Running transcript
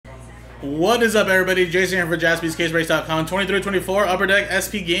What is up, everybody? Jason here for jaspyscasebreaks.com. 23-24 Upper Deck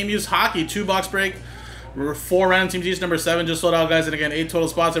SP Game Use Hockey 2-box break. 4 random teams each. Number 7 just sold out, guys. And again, 8 total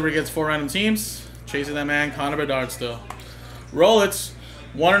spots. Everybody gets 4 random teams. Chasing that man, Connor Bedard still. Roll it.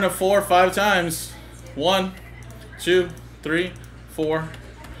 1 and a 4, 5 times. 1, 2, 3, 4,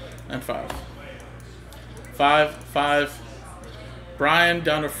 and 5. 5, 5. Brian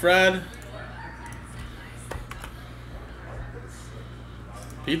down to Fred.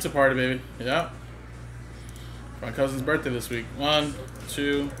 Pizza party, baby. Yeah. My cousin's birthday this week. 1,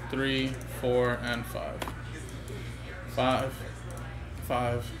 2, 3, 4, and 5. 5,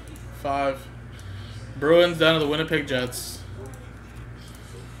 5, 5. Bruins down to the Winnipeg Jets.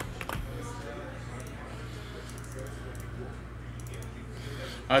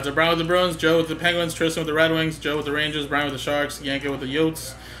 Alright, so Brian with the Bruins, Joe with the Penguins, Tristan with the Red Wings, Joe with the Rangers, Brian with the Sharks, Yanko with the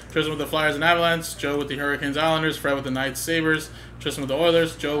Yotes, Tristan with the Flyers and Avalanche, Joe with the Hurricanes Islanders, Fred with the Knights Sabres, Tristan with the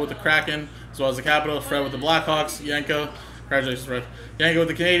Oilers, Joe with the Kraken, as well as the Capitals, Fred with the Blackhawks, Yanko, congratulations Fred, Yanko with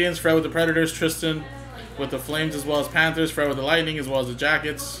the Canadians, Fred with the Predators, Tristan with the Flames as well as Panthers, Fred with the Lightning as well as the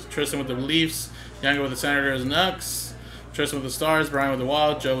Jackets, Tristan with the Leafs, Yanko with the Senators and Nucks, Tristan with the Stars, Brian with the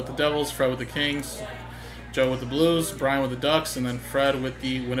Wild, Joe with the Devils, Fred with the Kings, Joe with the Blues, Brian with the Ducks, and then Fred with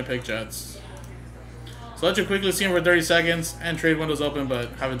the Winnipeg Jets. So let you quickly see him for 30 seconds, and trade window's open, but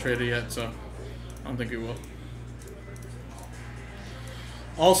haven't traded yet, so I don't think we will.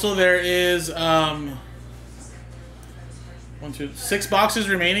 Also, there is 6 boxes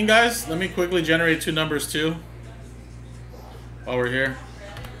remaining, guys. Let me quickly generate 2 numbers too while we're here.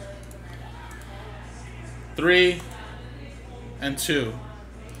 3 and 2.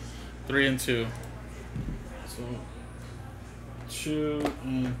 3 and 2. So 2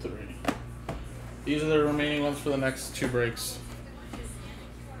 and 3. These are the remaining ones for the next 2 breaks.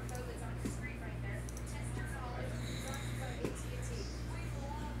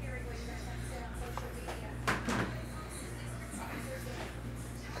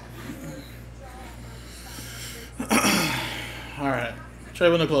 Alright. Trade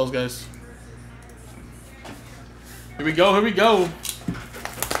window close, guys. Here we go, here we go.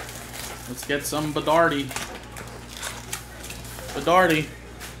 Let's get some Bedardy. Bedardy.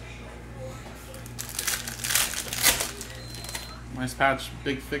 Nice patch,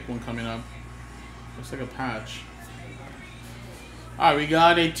 big thick one coming up. Looks like a patch. Alright, we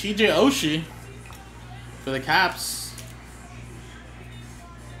got a TJ Oshie for the Caps.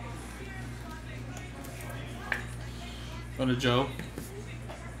 Going to Joe.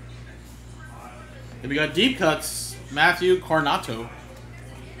 Then we got deep cuts, Matthew Cornato.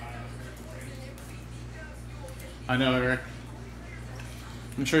 I know, Eric.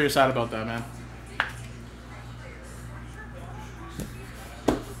 I'm sure you're sad about that, man.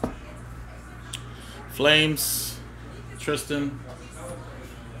 Flames, Tristan,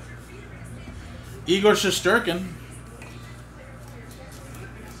 Igor Shesterkin,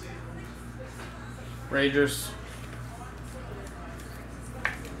 Rangers,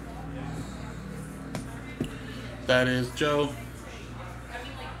 that is Joe.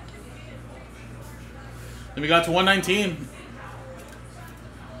 Then we got to 119,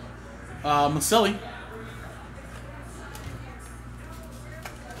 Maselli.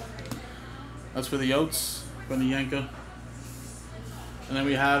 That's for the Yotes, from the Yanko. And then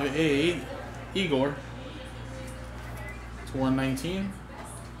we have a Igor to 119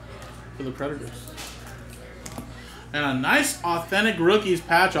 for the Predators. And a nice authentic rookies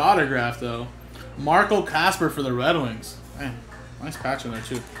patch autograph though. Marco Casper for the Red Wings. Man, nice patch in there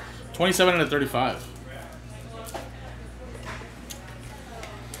too. 27 out of 35.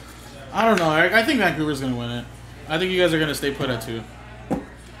 I don't know, Eric. I think Vancouver's gonna win it. I think you guys are gonna stay put at 2.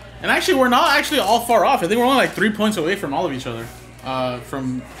 And actually, we're not actually all far off. I think we're only like 3 points away from all of each other.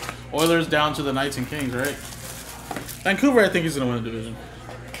 From Oilers down to the Knights and Kings, right? Vancouver, I think, is going to win the division.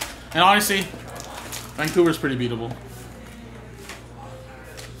 And honestly, Vancouver's pretty beatable.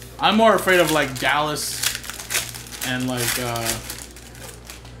 I'm more afraid of like Dallas and like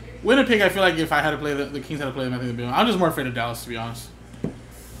Winnipeg. I feel like if I had to play the Kings had to play them, I think they'd be on. I'm just more afraid of Dallas, to be honest.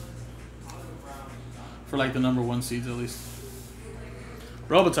 For like the number 1 seeds at least.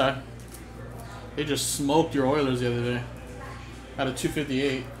 Robitaille. They just smoked your Oilers the other day. At a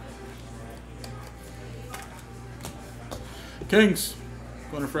 258. Kings.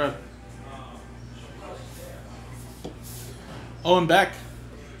 Going to Fred. Owen Beck.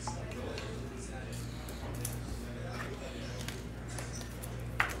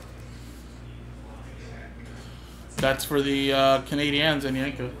 That's for the Canadiens and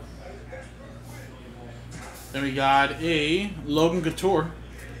Yanko. Then we got a Logan Couture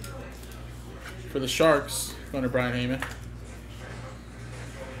for the Sharks, going to Brian Heyman.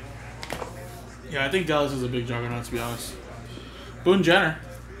 Yeah, I think Dallas is a big juggernaut, to be honest. Boone Jenner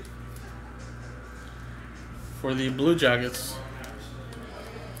for the Blue Jackets.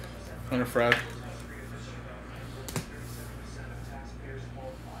 Under Fred.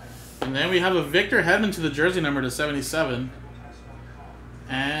 And then we have a Victor Hedman to the jersey number to 77.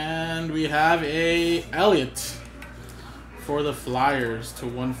 And we have a Elliott for the Flyers to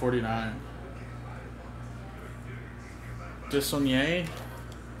 149. Dissonier.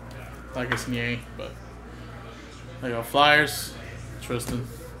 I guess Nye, but there you go. Flyers, Tristan.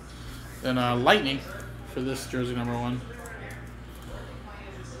 Then Lightning for this jersey number 1.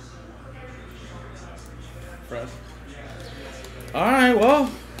 Fred. Alright, well,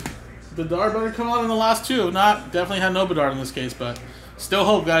 Bedard better come out in the last 2. If not, definitely had no Bedard in this case, but still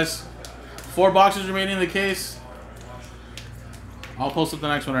hope, guys. 4 boxes remaining in the case. I'll post up the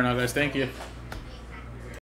next one right now, guys. Thank you.